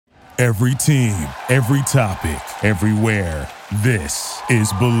Every team, every topic, everywhere. This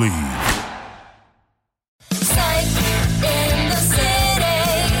is Believe. Psych in the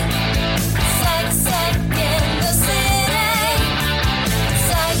city. Psych in the city.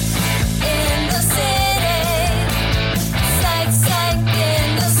 Psych in the city. Psych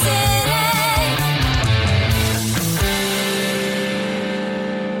in the city.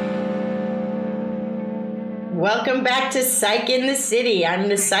 Welcome back to Psych in the City. I'm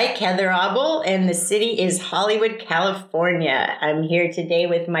the Psych, Heather Abel, and the city is Hollywood, California. I'm here today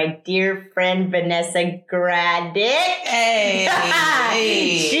with my dear friend, Vanessa Gradick. Hey.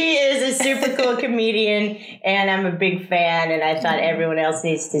 She is a super cool comedian, and I'm a big fan, and I thought everyone else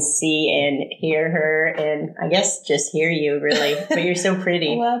needs to see and hear her, and I guess just hear you, really. But you're so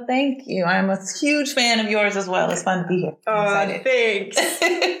pretty. Well, thank you. I'm a huge fan of yours as well. It's fun to be here. Oh, thanks.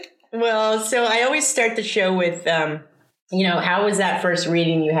 Well, so I always start the show with, how was that first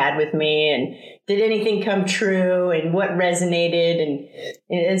reading you had with me? And did anything come true? And what resonated?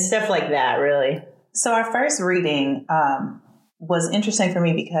 And stuff like that, really. So our first reading was interesting for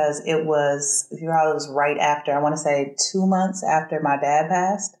me because it was, if you recall, it was right after, I want to say 2 months after my dad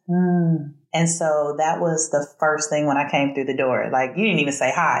passed. And so that was the first thing when I came through the door. Like, you didn't even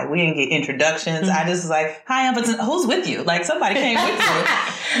say hi. We didn't get introductions. I just was like, hi, I'm Vincent. Who's with you? Like, somebody came with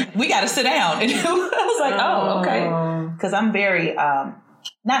you. We got to sit down. And I was like, oh, okay. Because I'm very,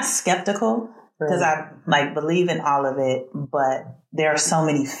 not skeptical, because I believe in all of it. But there are so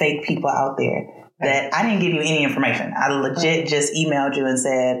many fake people out there that I didn't give you any information. I legit just emailed you and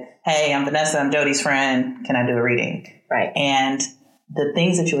said, hey, I'm Vanessa. I'm Jody's friend. Can I do a reading? Right. And the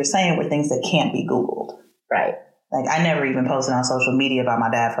things that you were saying were things that can't be Googled. Right. Like, I never even posted on social media about my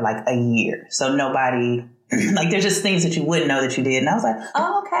dad for like a year. So nobody, there's just things that you wouldn't know that you did. And I was like,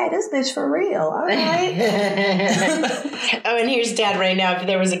 oh, okay, this bitch for real. All right. Oh, and here's Dad right now. If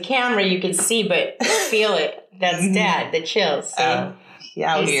there was a camera, you could see, but feel it. That's Dad, the chills. See?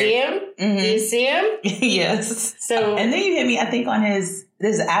 Yeah, Do you see him? Mm-hmm. Do you see him? Yes. So, and then you hit me, I think, on this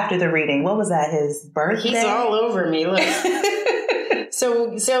is after the reading. What was that, his birthday? He's all over me. Look.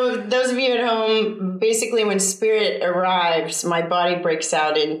 So those of you at home, basically when spirit arrives, my body breaks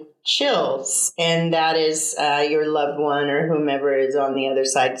out in chills. And that is your loved one or whomever is on the other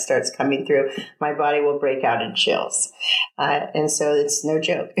side starts coming through. My body will break out in chills. And so it's no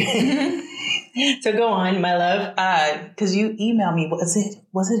joke. So go on, my love. Because you emailed me, was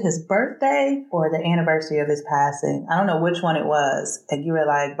it his birthday or the anniversary of his passing? I don't know which one it was. And you were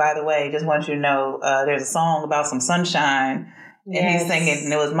like, by the way, just want you to know, there's a song about some sunshine. And he's singing,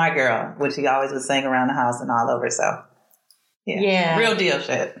 and it was My Girl, which he always would sing around the house and all over. So, yeah. Real deal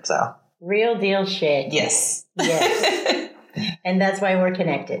shit. So, real deal shit. Yes. Yes. And that's why we're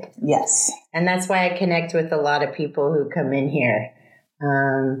connected. Yes. And that's why I connect with a lot of people who come in here.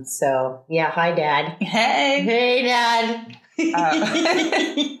 So, yeah. Hi, Dad. Hey. Hey, Dad.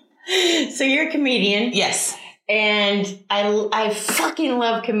 So you're a comedian. Yes. And I fucking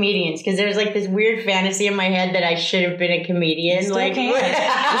love comedians because there's like this weird fantasy in my head that I should have been a comedian. Still like, can.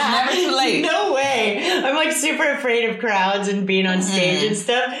 It's never too late. No way. I'm like super afraid of crowds and being on stage and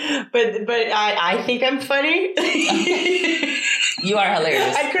stuff. But I think I'm funny. You are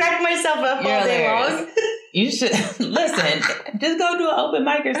hilarious. I crack myself up all day long. You should listen. Just go do an open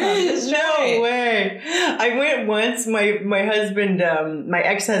mic or something. Just try. No way. I went once. My husband, my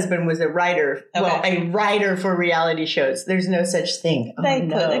ex-husband, was a writer. Okay. Well, a writer for reality shows. There's no such thing. They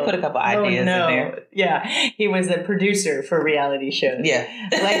put a couple ideas in there. Yeah, he was a producer for reality shows. Yeah,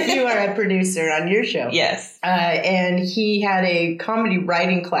 like you are a producer on your show. Yes. And he had a comedy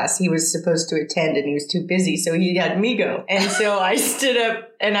writing class he was supposed to attend, and he was too busy, so he had me go. And so I stood up.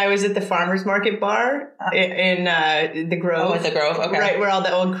 And I was at the farmer's market bar in the Grove. Oh, at the Grove, okay. Right, where all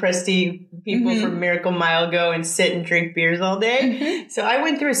the old crusty people from Miracle Mile go and sit and drink beers all day. Mm-hmm. So I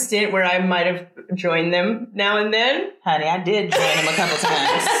went through a stint where I might have joined them now and then. Honey, I did join them a couple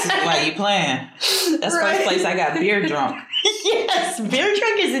times while you playing. That's the first place I got beer drunk. Yes, beer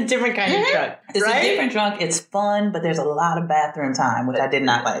drunk is a different kind of drunk. It's a different drunk. It's fun, but there's a lot of bathroom time, which I did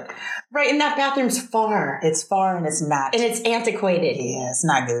not like. Right, and that bathroom's far. It's far and it's not. And it's antiquated. Yeah, it's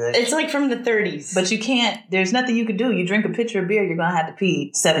not good. It's like from the 30s. But you can't, there's nothing you can do. You drink a pitcher of beer, you're going to have to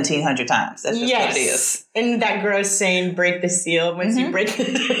pee 1,700 times. That's just what it is. And that gross saying, break the seal once you break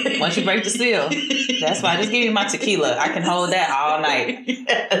the Once you break the seal. That's why I just give you my tequila. I can hold that all night.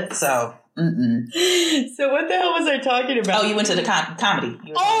 Yes. So, So what the hell was I talking about? Oh, you went to the comedy.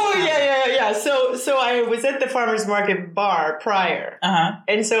 You were Oh, doing comedy. yeah. So I was at the farmer's market bar prior. Uh-huh.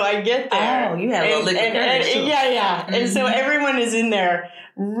 And so I get there. Oh, you had a little liquid courage, too. Yeah. And so everyone is in there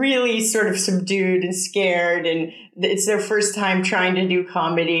really sort of subdued and scared, and it's their first time trying to do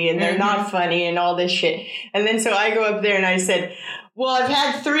comedy, and they're not funny and all this shit. And then so I go up there and I said, well, I've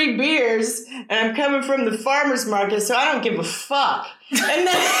had 3 beers and I'm coming from the farmer's market, so I don't give a fuck. And then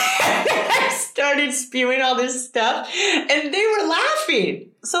I started spewing all this stuff, and they were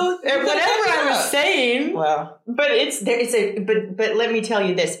laughing. So At whatever I was saying. Well, But but let me tell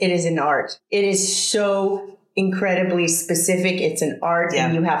you this, it is an art. It is so incredibly specific. It's an art,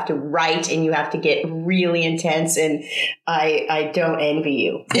 and you have to write, and you have to get really intense, and I don't envy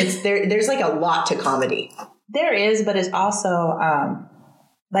you. There's like a lot to comedy. there is, but it's also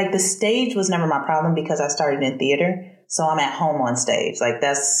like the stage was never my problem because I started in theater. So I'm at home on stage. Like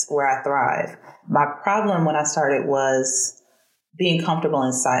that's where I thrive. My problem when I started was being comfortable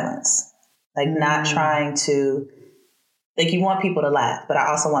in silence. Like not trying to, like you want people to laugh, but I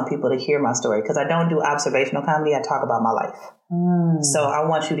also want people to hear my story because I don't do observational comedy. I talk about my life. So I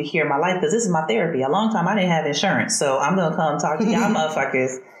want you to hear my life because this is my therapy. A long time I didn't have insurance. So I'm going to come talk to y'all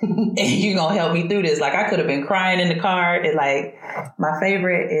motherfuckers and you're going to help me through this. Like I could have been crying in the car. And like my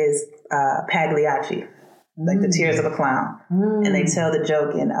favorite is Pagliacci. Like the Tears of a Clown. And they tell the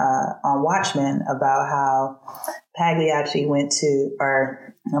joke in on Watchmen about how Pagliacci went to,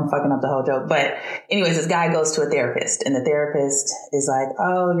 or I'm fucking up the whole joke. But anyways, this guy goes to a therapist and the therapist is like,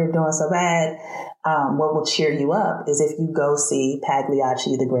 oh, you're doing so bad. What will cheer you up is if you go see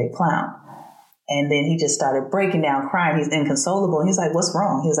Pagliacci, the Great Clown. And then he just started breaking down, crying. He's inconsolable. And he's like, what's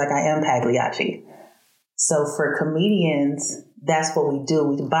wrong? He was like, I am Pagliacci. So for comedians, that's what we do.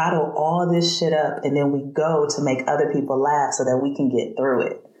 We bottle all this shit up and then we go to make other people laugh so that we can get through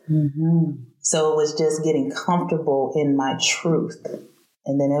it. So it was just getting comfortable in my truth.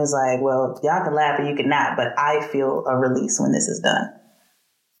 And then it was like, well, y'all can laugh or you can not, but I feel a release when this is done.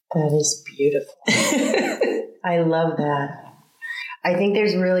 That is beautiful. I love that. I think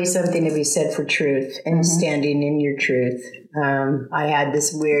there's really something to be said for truth and standing in your truth. I had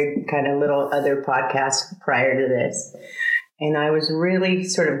this weird kind of little other podcast prior to this, and I was really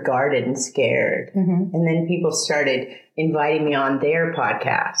sort of guarded and scared. And then people started inviting me on their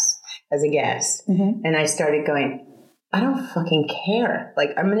podcast as a guest. And I started going, I don't fucking care. Like,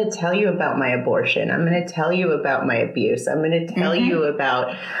 I'm going to tell you about my abortion. I'm going to tell you about my abuse. I'm going to tell you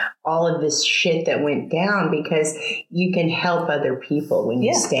about all of this shit that went down because you can help other people when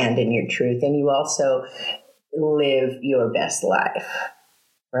you stand in your truth and you also live your best life.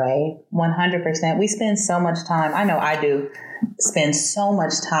 Right? 100%. We spend so much time, I know I do, spend so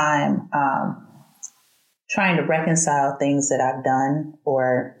much time trying to reconcile things that I've done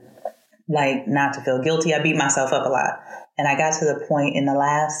or like not to feel guilty. I beat myself up a lot. And I got to the point in the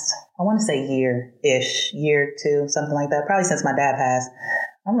last, I want to say year 2, something like that, probably since my dad passed.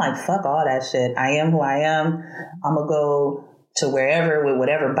 I'm like, fuck all that shit. I am who I am. I'm going to go to wherever with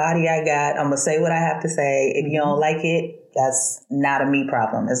whatever body I got. I'm going to say what I have to say. If you don't like it, that's not a me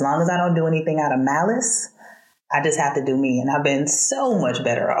problem. As long as I don't do anything out of malice, I just have to do me. And I've been so much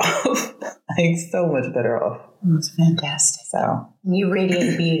better off. Like so much better off. It's fantastic. So you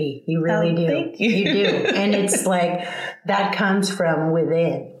radiate beauty. You really do. Thank you. You do. And it's like that comes from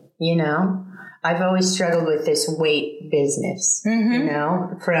within, you know? I've always struggled with this weight business, you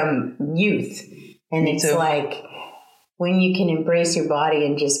know, from youth. And Me it's too. like when you can embrace your body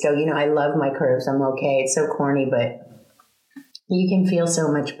and just go, you know, I love my curves. I'm okay. It's so corny, but you can feel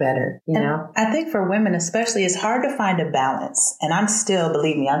so much better, you know? I think for women especially, it's hard to find a balance. And I'm still,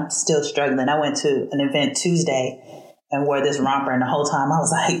 believe me, I'm still struggling. I went to an event Tuesday and wore this romper, and the whole time I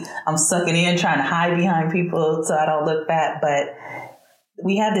was like, I'm sucking in, trying to hide behind people so I don't look fat. But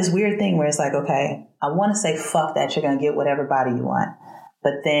we have this weird thing where it's like, okay, I want to say, fuck that, you're going to get whatever body you want.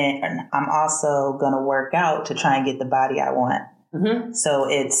 But then I'm also going to work out to try and get the body I want. So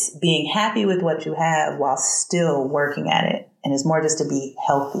it's being happy with what you have while still working at it. And it's more just to be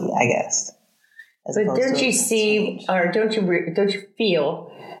healthy, I guess. But don't you see, or don't you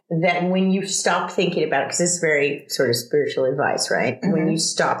feel that when you stop thinking about it, because this is very sort of spiritual advice, right? When you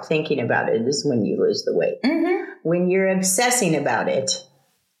stop thinking about it is when you lose the weight. When you're obsessing about it,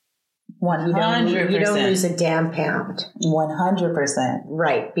 100%. you don't lose a damn pound. 100%.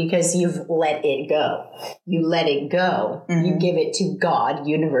 Right, because you've let it go. You let it go. You give it to God,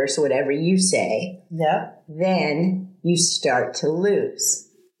 universe, whatever you say. Yep. Then you start to lose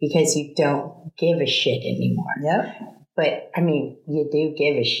because you don't give a shit anymore. Yep. But, I mean, you do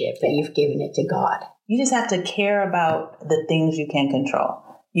give a shit, but you've given it to God. You just have to care about the things you can control.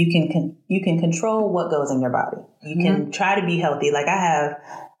 you can control what goes in your body. You can try to be healthy. Like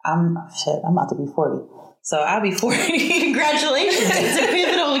I'm about to be 40. So I'll be 40. Congratulations. It's a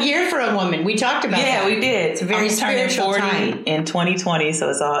pivotal year for a woman. We talked about that. Yeah, we did. It's a very spiritual 40 time. in 2020. So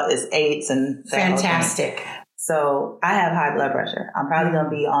it's eights and that whole thing. Fantastic. So I have high blood pressure. I'm probably going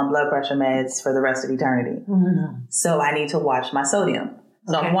to be on blood pressure meds for the rest of eternity. So I need to watch my sodium.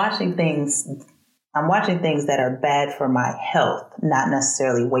 So I'm watching things that are bad for my health, not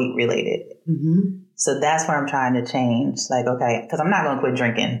necessarily weight related. So that's where I'm trying to change. Like, okay, because I'm not going to quit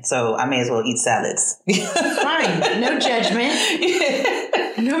drinking. So I may as well eat salads. Fine. No judgment.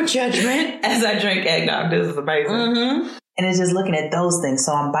 No judgment. As I drink eggnog, this is amazing. And it's just looking at those things.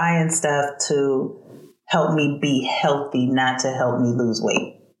 So I'm buying stuff to help me be healthy, not to help me lose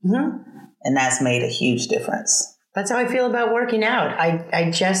weight. And that's made a huge difference. That's how I feel about working out.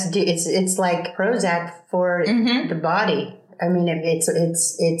 I just do. It's like Prozac for the body. I mean,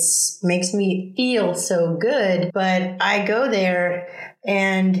 it's makes me feel so good, but I go there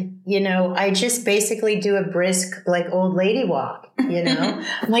and, I just basically do a brisk, like, old lady walk,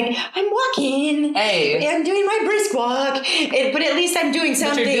 I'm like, I'm walking. Hey. I'm doing my brisk walk. But at least I'm doing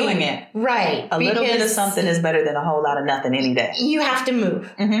something. But you're doing it. Right. A little bit of something is better than a whole lot of nothing any day. You have to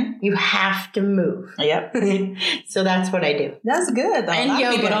move. You have to move. Yep. So that's what I do. That's good, though. And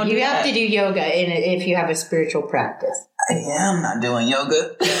yoga. You have to do yoga if you have a spiritual practice. I'm not doing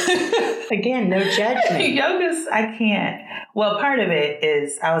yoga. Again, no judgment. I can't. Well, part of it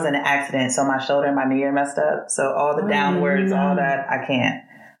is I was in an accident, so my shoulder and my knee are messed up. So all the downwards, all that, I can't.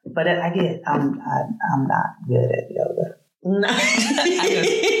 But I'm not good at yoga.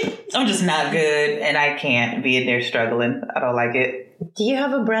 I'm just not good, and I can't be in there struggling. I don't like it. Do you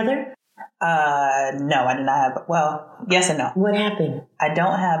have a brother? No, I do not have. Well, yes and no. What happened? I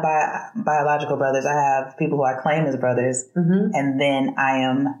don't have biological brothers. I have people who I claim as brothers, and then I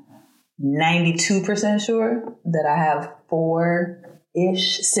am 92% sure that I have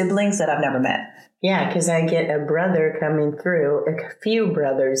 4-ish siblings that I've never met. Yeah, because I get a brother coming through, a few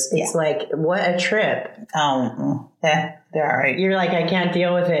brothers. It's like, what a trip. Yeah, they're all right. You're like, I can't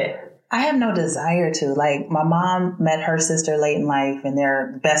deal with it. I have no desire to. Like, my mom met her sister late in life, and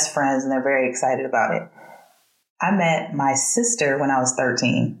they're best friends, and they're very excited about it. I met my sister when I was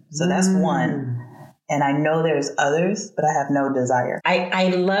 13, so that's one. And I know there's others, but I have no desire. I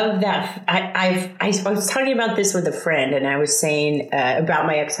love that. I was talking about this with a friend, and I was saying about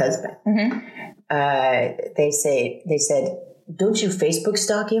my ex-husband. They said, don't you Facebook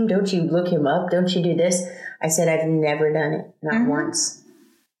stalk him? Don't you look him up? Don't you do this? I said, I've never done it. Not once.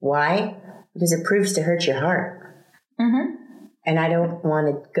 Why? Because it proves to hurt your heart. And I don't want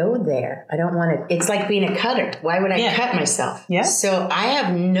to go there. I don't want to. It's like being a cutter. Why would I cut myself? Yeah. So I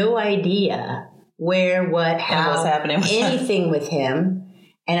have no idea where, what, how, what's happening with anything with him.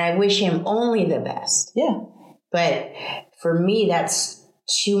 And I wish him only the best. Yeah. But for me, that's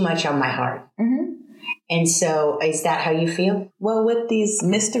too much on my heart. And so is that how you feel? Well, with these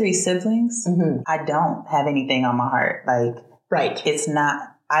mystery siblings, I don't have anything on my heart. Like, right. It's not,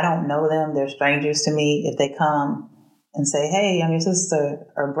 I don't know them. They're strangers to me. If they come and say, hey, I'm your sister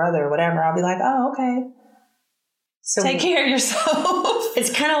or brother or whatever, I'll be like, oh, okay. So take care of yourself. It's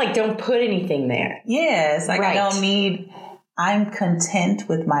kind of like, don't put anything there. Yeah. It's like, I'm content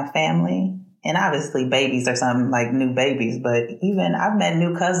with my family. And obviously babies are some like new babies, but even I've met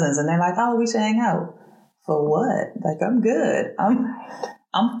new cousins and they're like, oh, we should hang out. For what? Like, I'm good.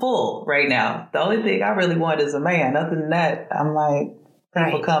 I'm full right now. The only thing I really want is a man. Other than that, I'm like,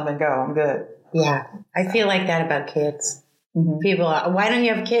 people come and go. I'm good. Yeah. I feel like that about kids. People are, why don't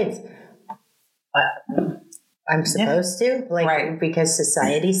you have kids? I'm supposed to? Like, because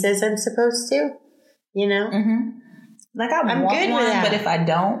society says I'm supposed to? Like, I want good one, with that. but if I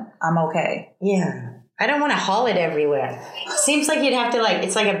don't, I'm okay. Yeah. I don't want to haul it everywhere. Seems like you'd have to, like,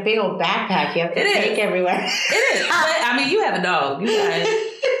 it's like a big old backpack you have to take everywhere. It is. But, I mean, you have a dog. You guys.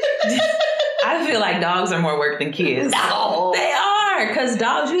 I feel like dogs are more work than kids. No. They are. Because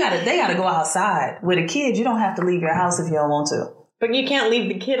dogs, they got to go outside. With a kid, you don't have to leave your house if you don't want to. But you can't leave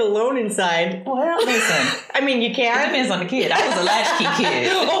the kid alone inside. Well, listen. I mean, you can. It depends on the kid. I was a latchkey kid.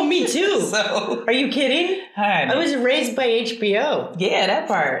 Oh, me too. So, are you kidding? I was raised by HBO. Yeah, that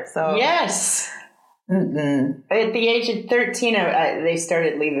part. So yes. At the age of 13, they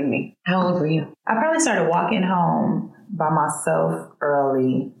started leaving me. How old were you? I probably started walking home by myself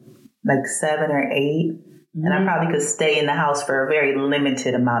early, like 7 or 8. And I probably could stay in the house for a very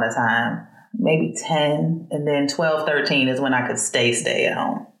limited amount of time. Maybe 10. And then 12, 13 is when I could stay at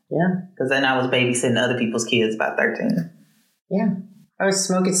home. Yeah. Because then I was babysitting other people's kids by 13. Yeah. I was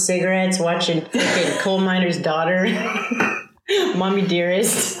smoking cigarettes, watching freaking Coal Miner's Daughter. Mommy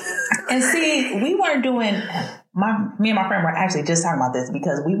dearest. And see, we weren't doing, me and my friend were actually just talking about this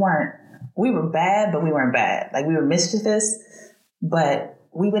because we were bad, but we weren't bad. Like we were mischievous, but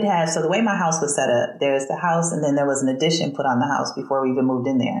we would have, so the way my house was set up, there's the house and then there was an addition put on the house before we even moved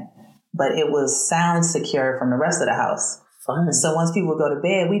in there. But it was sound secure from the rest of the house. Fun. So once people would go to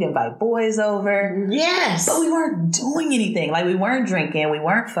bed, we'd invite boys over. Yes. But we weren't doing anything. Like we weren't drinking, we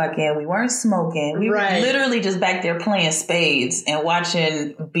weren't fucking, we weren't smoking. We were literally just back there playing spades and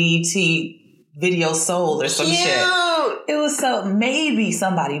watching BT Video Soul or some shit. It was so, maybe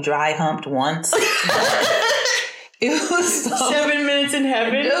somebody dry humped once. It was so, 7 minutes in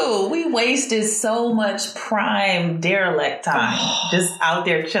heaven. Dude, we wasted so much prime derelict time just out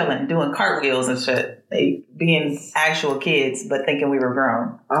there chilling, doing cartwheels and shit. Being actual kids, but thinking we were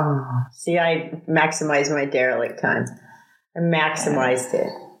grown. Oh, see, I maximized my derelict time. I maximized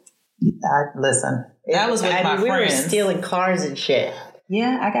it. Listen, that was with my we friends. were stealing cars and shit.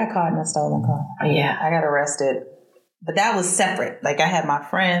 Yeah, I got caught in a stolen car. Oh, yeah. I got arrested. But that was separate. Like I had my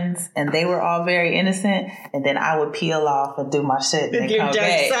friends and they were all very innocent. And then I would peel off and do my shit and Your come dark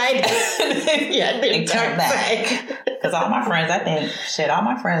back. side. Yeah, the And dark come back. side. Because all my friends, I think, all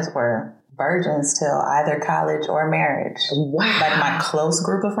my friends were virgins till either college or marriage. Wow. Like my close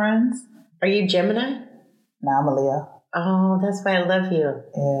group of friends. Are you Gemini? Now I'm a Leo. Oh, that's why I love you.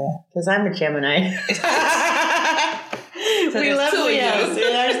 Yeah. Because I'm a Gemini. We there's love two of you. Leos.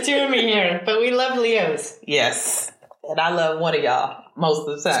 Yeah, there's two of me here, but we love Leos. Yes. And I love one of y'all most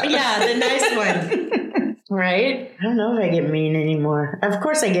of the time. Yeah, the nice one. Right? I don't know if I get mean anymore. Of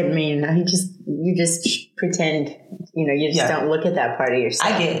course I get mean. You just pretend, you just don't look at that part of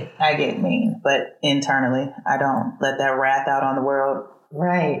yourself. I get mean, but internally, I don't let that wrath out on the world.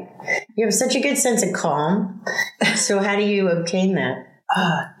 Right. You have such a good sense of calm. So how do you obtain that?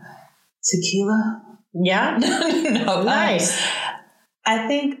 Tequila? Yeah? No. Nice. I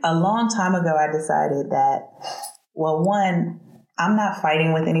think a long time ago, I decided that, well, one, I'm not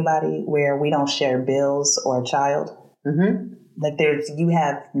fighting with anybody where we don't share bills or a child. Mm-hmm. Like you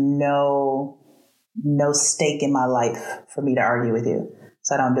have no stake in my life for me to argue with you.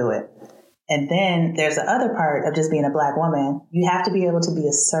 So I don't do it. And then there's the other part of just being a Black woman. You have to be able to be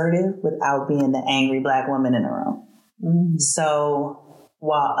assertive without being the angry Black woman in the room. Mm-hmm. So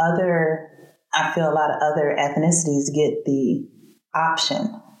while I feel a lot of other ethnicities get the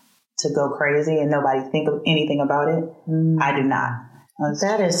option to go crazy and nobody think of anything about it, I do not.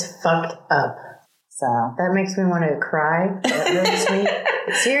 That is fucked up. So that makes me want to cry. That makes me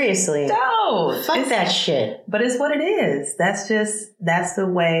seriously. No, fuck that shit. But it's what it is. That's the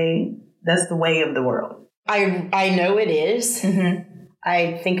way of the world. I know it is. Mm-hmm.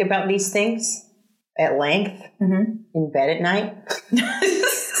 I think about these things at length in bed at night.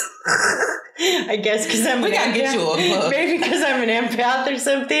 I guess because I'm we gotta get you a book. Maybe because I'm an empath or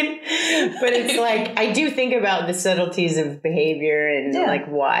something. But it's like I do think about the subtleties of behavior and like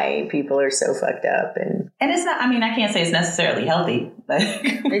why people are so fucked up and it's not. I mean, I can't say it's necessarily healthy.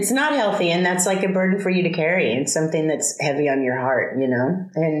 It's not healthy, and that's like a burden for you to carry, and something that's heavy on your heart,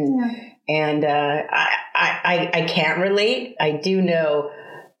 And I can't relate. I do know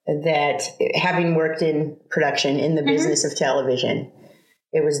that having worked in production in the business of television,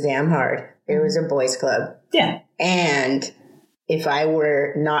 it was damn hard. It was a boys' club. Yeah. And if I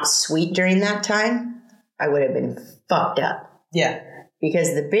were not sweet during that time, I would have been fucked up. Yeah.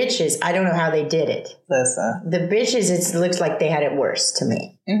 Because the bitches, I don't know how they did it. Listen. The bitches, it looks like they had it worse to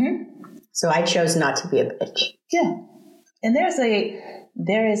me. Mm-hmm. So I chose not to be a bitch. Yeah. And there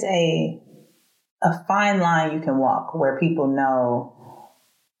is a fine line you can walk where people know,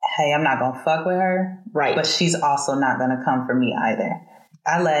 hey, I'm not going to fuck with her. Right. But she's also not going to come for me either.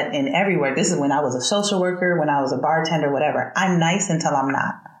 I let in everywhere. This is when I was a social worker, when I was a bartender, whatever. I'm nice until I'm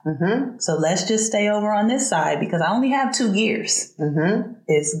not. Mm-hmm. So let's just stay over on this side because I only have 2 gears. Mm-hmm.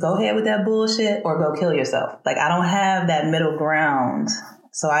 It's go ahead with that bullshit or go kill yourself. Like I don't have that middle ground.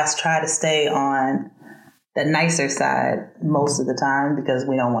 So I try to stay on the nicer side most of the time because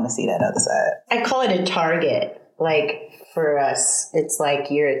we don't want to see that other side. I call it a target. Like for us, it's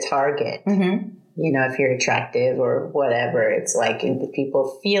like you're a target. Mm-hmm. If you're attractive or whatever, it's like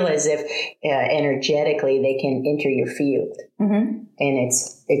people feel as if energetically they can enter your field. Mm-hmm. And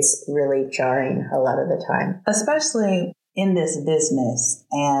it's really jarring a lot of the time. Especially in this business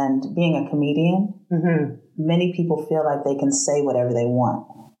and being a comedian, many people feel like they can say whatever they want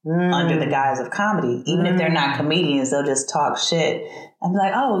under the guise of comedy. Even if they're not comedians, they'll just talk shit and be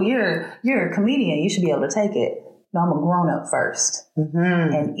like, oh, you're a comedian. You should be able to take it. No, I'm a grown-up first. Mm-hmm.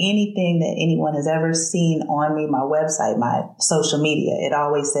 And anything that anyone has ever seen on me, my website, my social media, it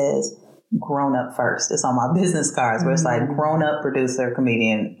always says, grown up first. It's on my business cards where it's like grown up producer,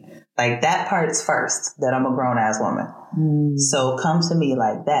 comedian. Like that part's first, that I'm a grown ass woman. So come to me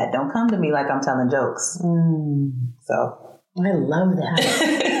like that. Don't come to me like I'm telling jokes. So I love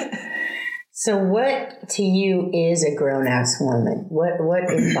that. So what to you is a grown ass woman? What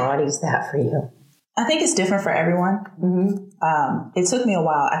embodies that for you? I think it's different for everyone. It took me a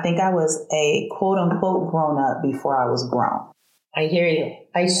while. I think I was a quote unquote grown up before I was grown. I hear you.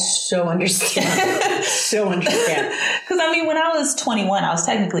 I so understand. So understand. Because I mean, when I was 21, I was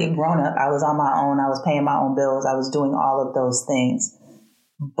technically a grown up. I was on my own. I was paying my own bills. I was doing all of those things.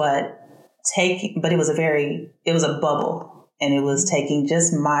 But it was a bubble, and it was taking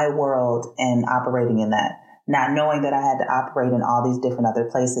just my world and operating in that, not knowing that I had to operate in all these different other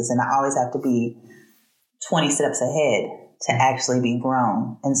places. And I always have to be 20 steps ahead to actually be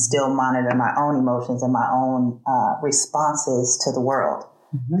grown and still monitor my own emotions and my own responses to the world.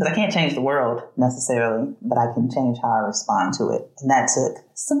 Because I can't change the world necessarily, but I can change how I respond to it. And that took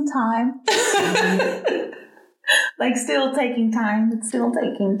some time. Like still taking time. It's still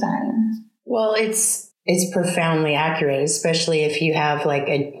taking time. Well, it's profoundly accurate, especially if you have like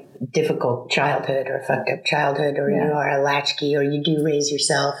a difficult childhood or fucked up childhood, or you are a latchkey, or you do raise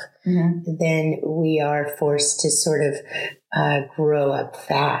yourself. Then we are forced to sort of grow up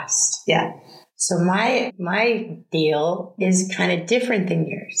fast. Yeah. So my deal is kind of different than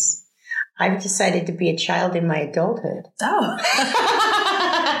yours. I've decided to be a child in my adulthood. Oh.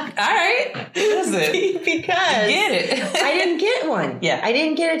 All right. What is it? Because Get it. I didn't get one. Yeah. I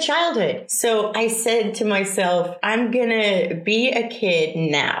didn't get a childhood. So I said to myself, I'm going to be a kid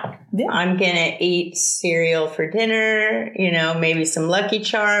now. Yeah. I'm going to eat cereal for dinner, maybe some Lucky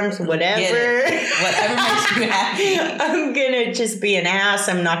Charms, whatever. Whatever makes you happy. I'm going to just be an ass.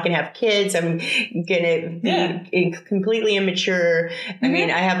 I'm not going to have kids. I'm going to be completely immature. I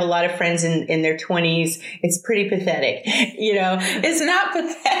mean, I have a lot of friends in their 20s. It's pretty pathetic, It's not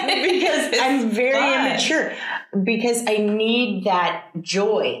pathetic. Because I'm very immature. Because I need that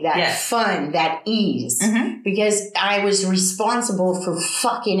joy, that fun, that ease. Because I was responsible for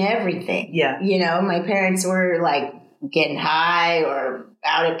fucking everything. Yeah. My parents were like getting high or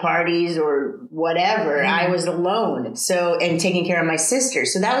out at parties or whatever. I was alone. And taking care of my sister.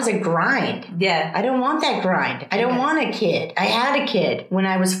 So that was a grind. Yeah. I don't want that grind. I don't want a kid. I had a kid when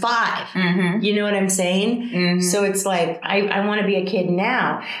I was 5. You know what I'm saying? So it's like, I want to be a kid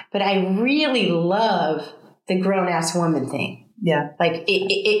now, but I really love the grown-ass woman thing. Yeah. Like,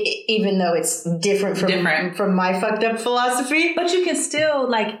 even though it's different from my fucked up philosophy. But you can still,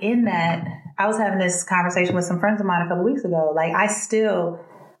 like, in that, I was having this conversation with some friends of mine a couple weeks ago. Like,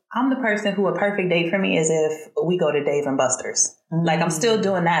 I'm the person who a perfect date for me is if we go to Dave and Buster's. Like, I'm still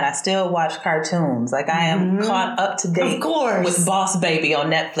doing that. I still watch cartoons. Like, I am caught up to date. Of course. With Boss Baby on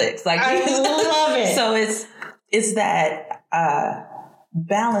Netflix. Like, I love it. So it's that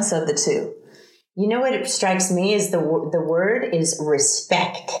balance of the two. You know what strikes me is the word is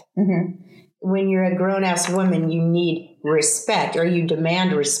respect. When you're a grown-ass woman, you need respect, or you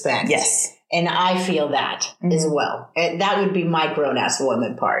demand respect. Yes. And I feel that as well. And that would be my grown-ass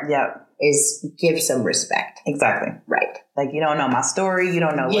woman part. Yep. Is give some respect. Exactly. Right. Like, you don't know my story. You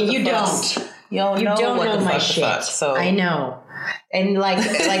don't know what the you fuss. don't. You don't know what the my fuck shit. the fuck. So I know. And like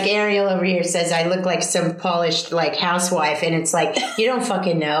Ariel over here says, I look like some polished like housewife, and it's like, you don't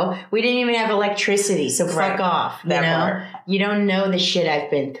fucking know. We didn't even have electricity, so fuck off. That part. You don't know the shit I've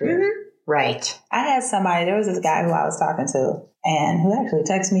been through. Right. I had there was this guy who I was talking to, and who actually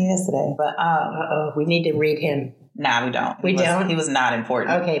texted me yesterday. But we need to read him. Nah, we don't. He was not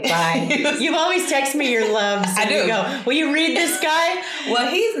important. Okay, bye. You always text me your loves. I do. You go, will you read this guy?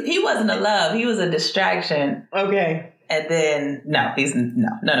 Well, he wasn't a love. He was a distraction. Okay. And then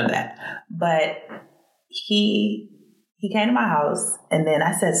none of that. But he came to my house, and then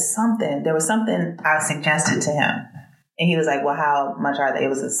I said something. There was something I suggested to him, and he was like, "Well, how much are they?" It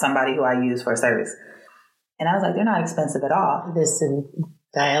was somebody who I use for a service, and I was like, "They're not expensive at all." This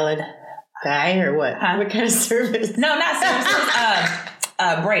dial-in guy or what? Huh? What kind of service? No, not services.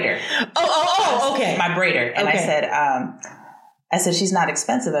 Braider. Oh, okay. My braider. And Okay. I said, she's not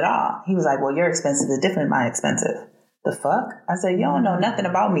expensive at all. He was like, well, your expensive is different than my expensive. The fuck? I said, you don't know nothing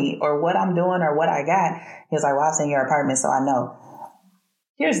about me or what I'm doing or what I got. He was like, well, I've seen your apartment, so I know.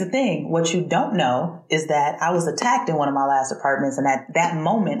 Here's the thing. What you don't know is that I was attacked in one of my last apartments. And at that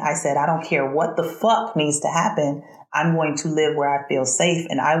moment, I said, I don't care what the fuck needs to happen. I'm going to live where I feel safe,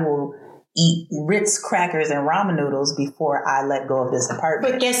 and I will eat Ritz crackers and ramen noodles before I let go of this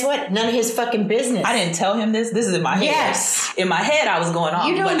apartment. But guess what? None of his fucking business. I didn't tell him this. This is in my head. Yes. In my head, I was going off.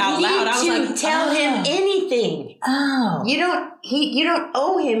 You don't but out need loud, I was to like, tell him anything. Oh. You don't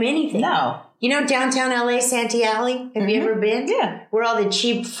owe him anything. No. You know downtown LA, Santee Alley? Have you ever been? Yeah. Where all the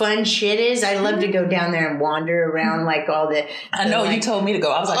cheap, fun shit is? I love to go down there and wander around like all the... I know, you told me to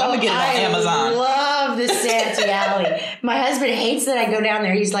go. I was like, I'm going to get it on Amazon. I love the Santee Alley. My husband hates that I go down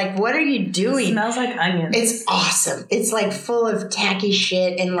there. He's like, what are you doing? It smells like onions. It's awesome. It's like full of tacky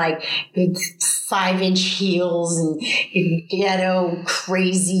shit and like 5-inch heels and ghetto,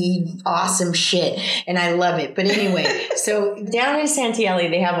 crazy, awesome shit. And I love it. But anyway, so down in Santee Alley,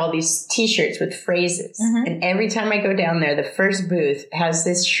 they have all these t-shirts with phrases. And every time I go down there, the first booth has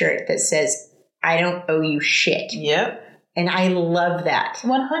this shirt that says, I don't owe you shit. Yep. And I love that.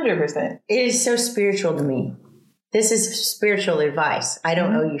 100%. It is so spiritual to me. This is spiritual advice. I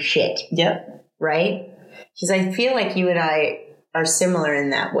don't owe you shit. Yep. Right? Because I feel like you and I are similar in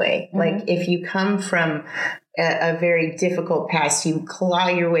that way. Like if you come from a very difficult past, you claw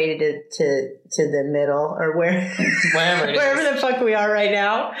your way to the middle or wherever the fuck we are right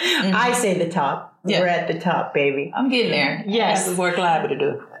now. I say the top. Yeah. We're at the top, baby. I'm getting there. Yes. I have work live to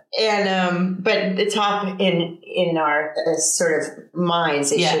do. And but the top in our sort of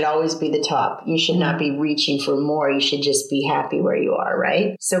minds, it should always be the top. You should not be reaching for more. You should just be happy where you are,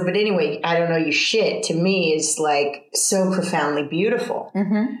 right? So, but anyway, I don't know you shit to me is like so profoundly beautiful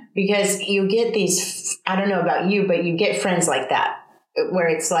because you get these. I don't know about you, but you get friends like that. Where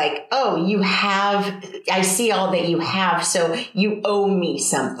it's like, oh, you have, I see all that you have, so you owe me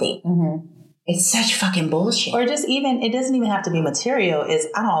something. It's such fucking bullshit. Or just even, it doesn't even have to be material. It's,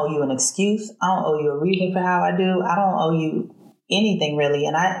 I don't owe you an excuse. I don't owe you a reason for how I do. I don't owe you anything really.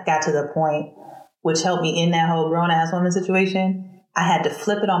 And I got to the point, which helped me in that whole grown-ass woman situation. I had to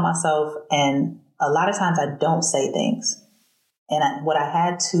flip it on myself. And a lot of times I don't say things. And what I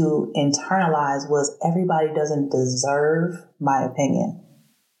had to internalize was everybody doesn't deserve my opinion.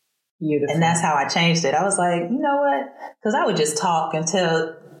 Beautiful. And that's how I changed it. I was like, you know what? Because I would just talk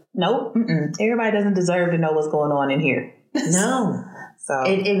until... Nope. Everybody doesn't deserve to know what's going on in here. No. So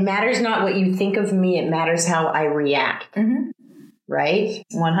it matters not what you think of me. It matters how I react. Right?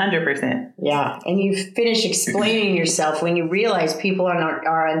 100%. Yeah. And you finish explaining yourself when you realize people are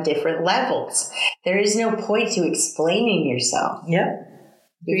on different levels. There is no point to explaining yourself. Yep.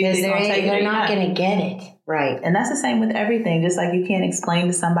 Because they're not going to get it. Right. And that's the same with everything. Just like you can't explain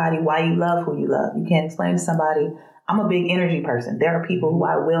to somebody why you love who you love. You can't explain to somebody... I'm a big energy person. There are people who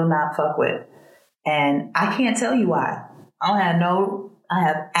I will not fuck with. And I can't tell you why. I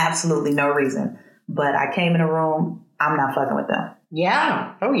have absolutely no reason. But I came in a room, I'm not fucking with them.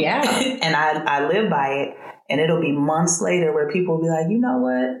 Yeah. Oh, yeah. And I live by it. And it'll be months later where people will be like, you know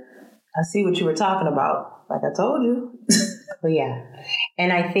what? I see what you were talking about. Like I told you. Oh, yeah.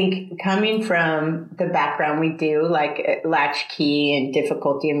 And I think coming from the background we do, like latchkey and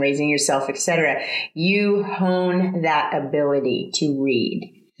difficulty in raising yourself, etc., you hone that ability to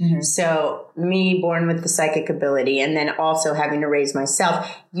read. So me, born with the psychic ability, and then also having to raise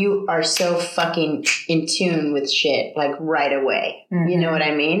myself, you are so fucking in tune with shit, like right away. You know what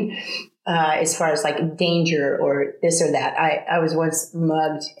I mean? As far as like danger or this or that. I was once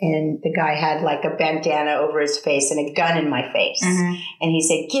mugged and the guy had like a bandana over his face and a gun in my face. And he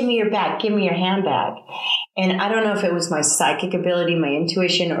said, give me your bag, give me your handbag. And I don't know if it was my psychic ability, my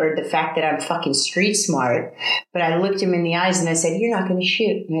intuition, or the fact that I'm fucking street smart. But I looked him in the eyes and I said, you're not going to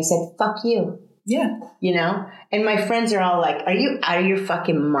shoot. And I said, fuck you. Yeah. You know? And my friends are all like, are you out of your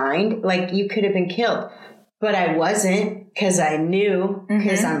fucking mind? Like you could have been killed. But I wasn't, because I knew,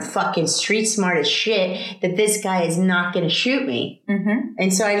 because I'm fucking street smart as shit, that this guy is not going to shoot me.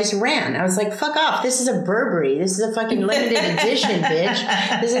 And so I just ran. I was like, fuck off. This is a Burberry. This is a fucking limited edition,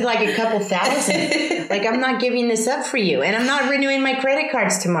 bitch. This is like a couple thousand. Like, I'm not giving this up for you. And I'm not renewing my credit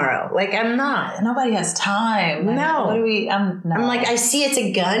cards tomorrow. Like, I'm not. Nobody has time. Like, no. What do we? I'm like, I see it's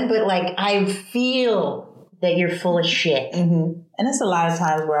a gun, but like, I feel that you're full of shit. And it's a lot of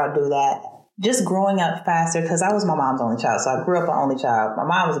times where I'll do that. Just growing up faster, because I was my mom's only child. So I grew up an only child. My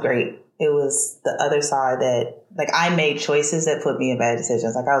mom was great. It was the other side that, like, I made choices that put me in bad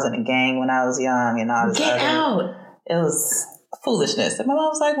decisions. Like, I was in a gang when I was young and all this Get out. It was foolishness. And my mom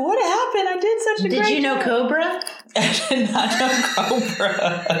was like, what happened? I did such a great Did you know job. Cobra? I did not know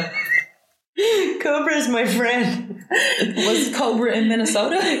Cobra. Cobra is my friend. Was Cobra in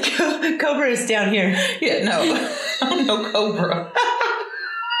Minnesota? Cobra is down here. Yeah, no. I don't know Cobra.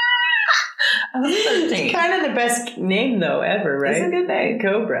 I was 13. It's kind of the best name, though, ever, right? It's a good name.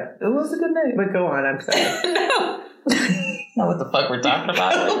 Cobra. It was a good name. But go on, I'm sorry. No. Know what the fuck we're talking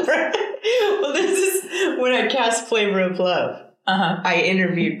about. Cobra. Well, this is when I cast Flavor of Love. I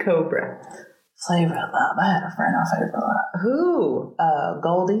interviewed Cobra. Flavor of Love. I had a friend on Flavor of Love. Who?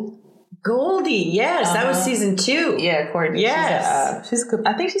 Goldie. Goldie. Yes, that was season 2. Yeah, Courtney. Yes. She's good.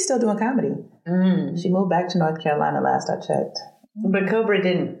 I think she's still doing comedy. She moved back to North Carolina last I checked. But Cobra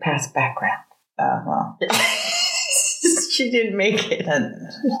didn't pass background. Well. She didn't make it.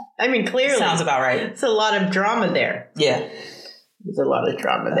 I mean, clearly. Sounds about right. It's a lot of drama there. Yeah. There's a lot of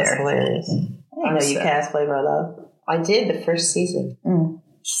drama That's there. hilarious. I know you cast Flavor of Love. I did the first season.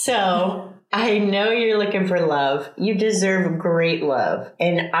 So I know you're looking for love. You deserve great love.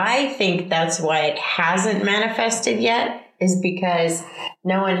 And I think that's why it hasn't manifested yet, is because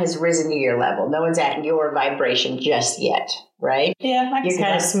no one has risen to your level. No one's at your vibration just yet, right? Yeah, You're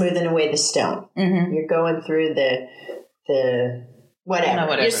kind of smoothing away the stone. You're going through the whatever. No,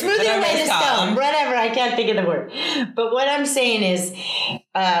 whatever. You're smoothing Whatever away the it's called. stone. Whatever. I can't think of the word. But what I'm saying is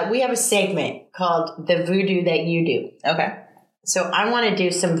we have a segment called The Voodoo That You Do. Okay. So I want to do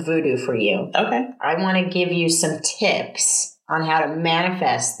some voodoo for you. Okay. I want to give you some tips on how to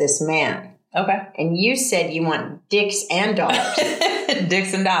manifest this man. Okay. And you said you want dicks and dollars.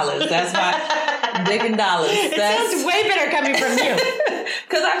 Dicks and dollars. That's why. Dick and dollars. It sounds way better coming from you.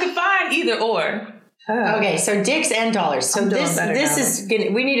 Because I could find either or. Okay, so dicks and dollars. So I'm doing this better now. is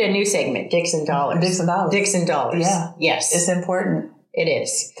gonna, we need a new segment, dicks and dollars. Dicks and dollars. Dicks and dollars. Yeah. Yes. It's important. It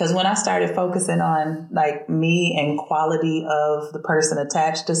is. Because when I started focusing on like me and quality of the person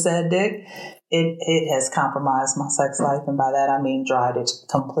attached to said dick, it has compromised my sex life. And by that, I mean dried it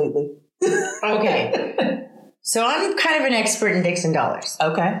completely. Okay. So I'm kind of an expert in dicks and dollars.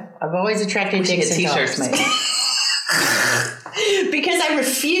 Okay. I've always attracted dicks and t-shirts dollars. made. Because I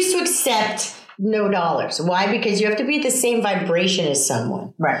refuse to accept no dollars. Why? Because you have to be at the same vibration as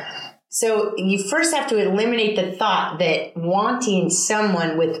someone. Right. So you first have to eliminate the thought that wanting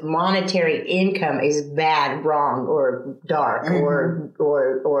someone with monetary income is bad, wrong, or dark,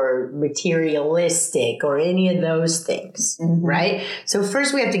 or materialistic, or any of those things, right? So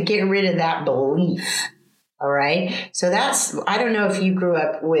first we have to get rid of that belief. All right. So that's, I don't know if you grew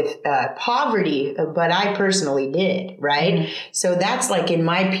up with poverty, but I personally did. Right. So that's like in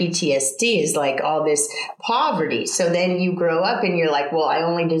my PTSD is like all this poverty. So then you grow up and you're like, well, I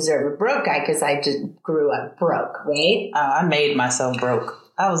only deserve a broke guy because I just grew up broke. Right. I made myself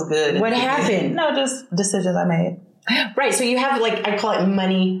broke. I was good. What happened? No, just decisions I made. Right. So you have like, I call it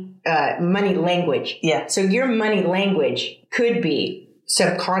money language. Yeah. So your money language could be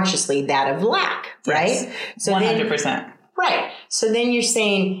subconsciously that of lack, right? Yes. So 100%. Right. So then you're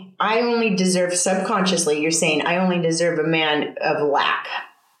saying, I only deserve, subconsciously, you're saying, I only deserve a man of lack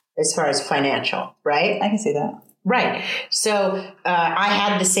as far as financial, right? I can see that. Right. So I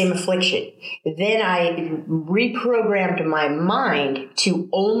had the same affliction. Then I reprogrammed my mind to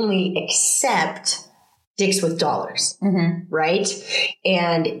only accept dicks with dollars, right?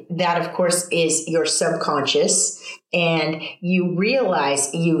 And that, of course, is your subconscious. And you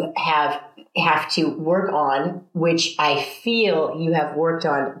realize you have to work on, which I feel you have worked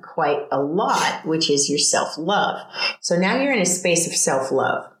on quite a lot, which is your self-love. So now you're in a space of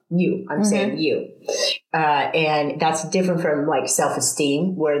self-love. I'm saying you. And that's different from like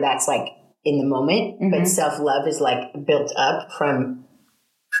self-esteem, where that's like in the moment, but self-love is like built up from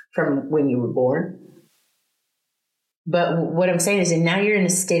when you were born. But what I'm saying is that now you're in a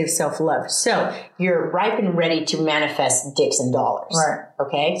state of self-love. So you're ripe and ready to manifest dicks and dollars. Right.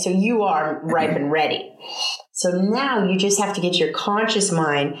 Okay? So you are ripe and ready. So now you just have to get your conscious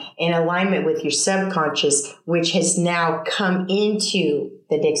mind in alignment with your subconscious, which has now come into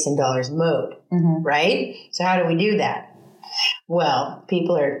the dicks and dollars mode. Right? So how do we do that? Well,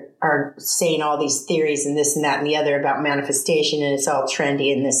 people are saying all these theories and this and that and the other about manifestation, and it's all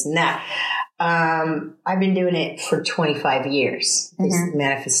trendy and this and that. I've been doing it for 25 years, this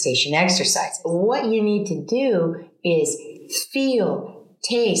manifestation exercise. What you need to do is feel,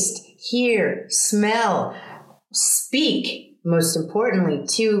 taste, hear, smell, speak, most importantly,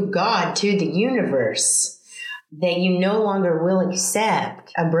 to God, to the universe, that you no longer will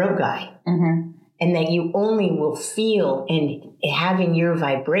accept a broke guy. And that you only will feel and have in your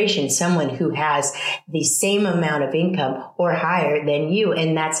vibration someone who has the same amount of income or higher than you.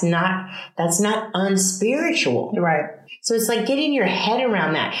 And that's not unspiritual. Right. So it's like getting your head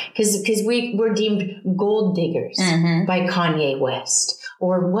around that, because we're deemed gold diggers by Kanye West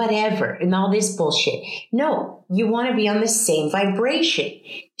or whatever and all this bullshit. No, you want to be on the same vibration.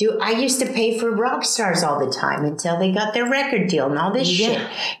 I used to pay for rock stars all the time until they got their record deal and all this shit.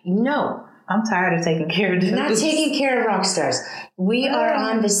 No. I'm tired of taking care of dudes. Not taking care of rock stars. We are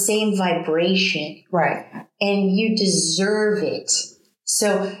on the same vibration. Right. And you deserve it.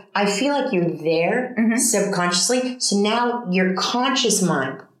 So I feel like you're there subconsciously. So now your conscious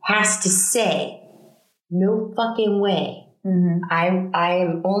mind has to say, no fucking way. I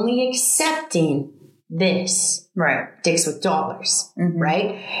am only accepting this. Right. Dicks with dollars,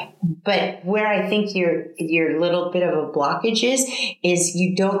 right? But where I think your little bit of a blockage is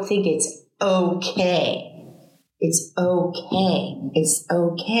you don't think it's okay. It's okay. It's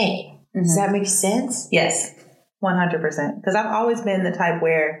okay. Does that make sense? Yes, 100%. Because I've always been the type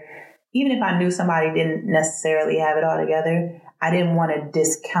where even if I knew somebody didn't necessarily have it all together, I didn't want to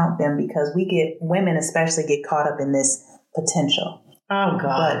discount them because women especially get caught up in this potential. Oh,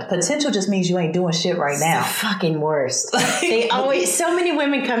 God. But potential just means you ain't doing shit right now. It's the fucking worst. They always, so many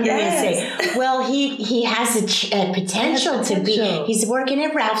women come to me and say, well, he has a potential to be, he's working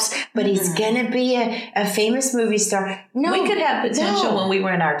at Ralph's, but he's going to be a famous movie star. No. We could have potential when we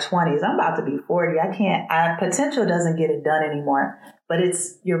were in our 20s. I'm about to be 40. Potential doesn't get it done anymore. But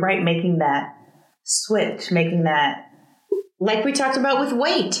you're right, making that switch, making that. Like we talked about with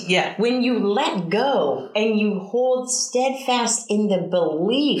weight. Yeah. When you let go and you hold steadfast in the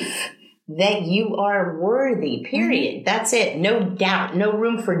belief that you are worthy, period. That's it. No doubt. No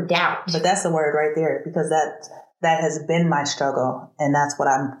room for doubt. But that's the word right there, because that has been my struggle. And that's what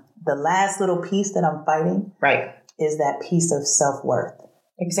the last little piece that I'm fighting. Right. Is that piece of self-worth.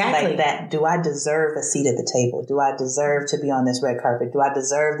 Exactly. Like that, do I deserve a seat at the table? Do I deserve to be on this red carpet? Do I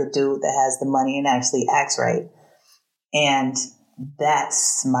deserve the dude that has the money and actually acts right? And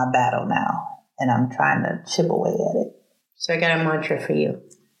that's my battle now. And I'm trying to chip away at it. So I got a mantra for you.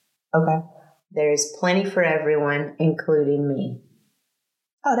 Okay. There's plenty for everyone, including me.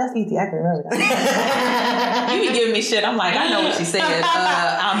 Oh, that's easy. I can remember that. You be giving me shit. I'm like, I know what she said.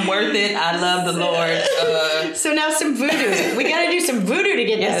 I'm worth it. I love the Lord. So now some voodoo. We got to do some voodoo to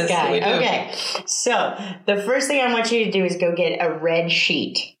get this guy. Okay. So the first thing I want you to do is go get a red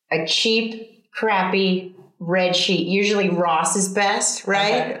sheet. A cheap, crappy red sheet. Usually Ross is best,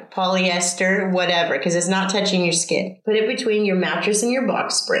 right? Okay. Polyester, whatever, because it's not touching your skin. Put it between your mattress and your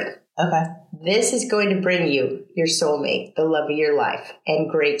box spring. Okay. This is going to bring you your soulmate, the love of your life, and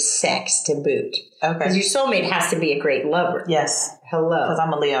great sex to boot. Okay. Because your soulmate has to be a great lover. Yes. Hello. Because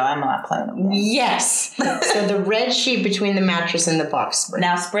I'm a Leo. I'm not playing them. Yes. So the red sheet between the mattress and the box spring.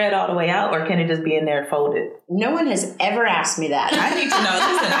 Now spread all the way out, or can it just be in there folded? No one has ever asked me that. I need to know.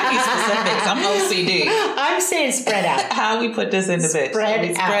 Listen, I need specifics. I'm OCD. I'm saying spread out. How we put this in the bitch? Spread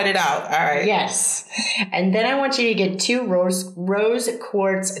it out. All right. Yes. And then I want you to get 2 rose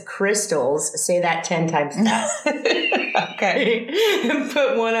quartz crystals. Say that 10 times fast. Okay.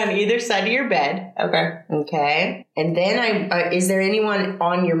 Put one on either side of your bed. Okay. Okay. And then is there anyone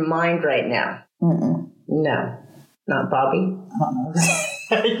on your mind right now? Mm-mm. No. Not Bobby?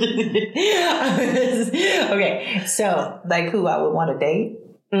 Okay. So. Like who I would want to date?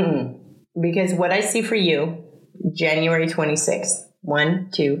 Mm-mm. Because what I see for you, January 26th. 1,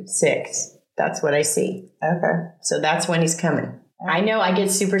 2, 6. That's what I see. Okay. So that's when he's coming. I know I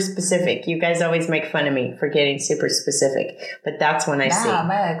get super specific. You guys always make fun of me for getting super specific, but that's when I see. Nah,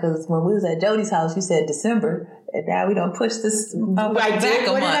 man, because when we was at Jody's house, you said December, and now we don't push this. I did.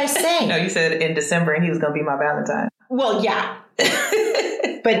 What did I say? No, you said in December, and he was going to be my Valentine. Well, yeah,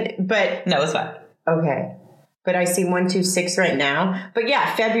 but no, it's fine. Okay, but I see 1, 2, 6 right now. But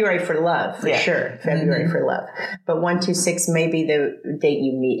yeah, February for love for sure. February for love. But 1, 2, 6 may be the date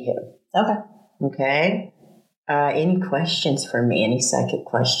you meet him. Okay. Okay. Any questions for me? Any psychic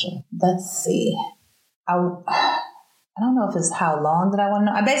question? Let's see. I don't know if it's how long that I want to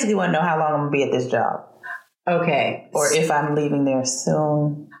know. I basically want to know how long I'm going to be at this job. Okay. Or if I'm leaving there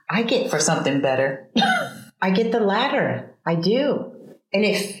soon. I get for something better. I get the latter. I do. And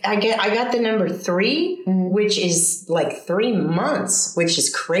if I got the number 3, which is like 3 months, which is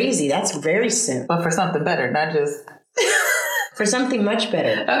crazy. That's very soon. But for something better, not just... For something much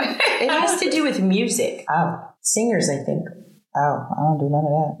better. Okay. It has to do with music. Oh. Singers, I think. Oh, I don't do none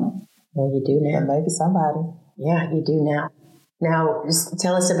of that. Well, you do now. Maybe somebody. Yeah, you do now. Now, just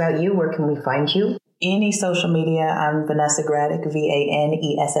tell us about you. Where can we find you? Any social media. I'm Vanessa Graddick,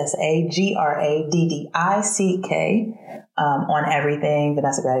 VANESSA GRADDICK. On everything,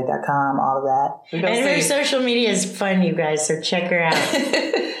 VanessaGraddick.com, all of that. And her social media is fun, you guys, so check her out.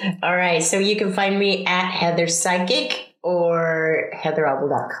 All right, so you can find me at Heather Psychic or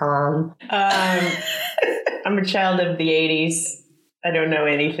heatherapple.com. I'm a child of the 80s. I don't know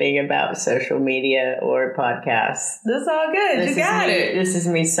anything about social media or podcasts. That's all good. You got it. This is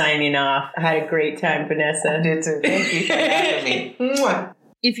me signing off. I had a great time, Vanessa. I did too. Thank you for having me.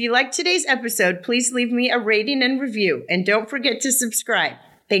 If you liked today's episode, please leave me a rating and review. And don't forget to subscribe.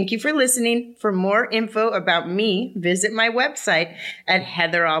 Thank you for listening. For more info about me, visit my website at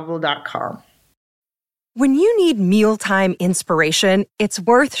heatherobel.com. When you need mealtime inspiration, it's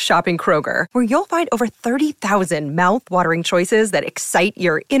worth shopping Kroger, where you'll find over 30,000 mouth-watering choices that excite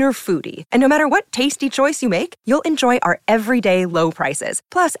your inner foodie. And no matter what tasty choice you make, you'll enjoy our everyday low prices,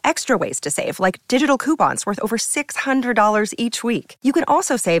 plus extra ways to save, like digital coupons worth over $600 each week. You can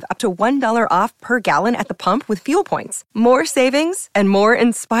also save up to $1 off per gallon at the pump with fuel points. More savings and more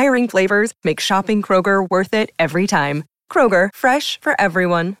inspiring flavors make shopping Kroger worth it every time. Kroger, fresh for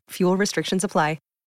everyone. Fuel restrictions apply.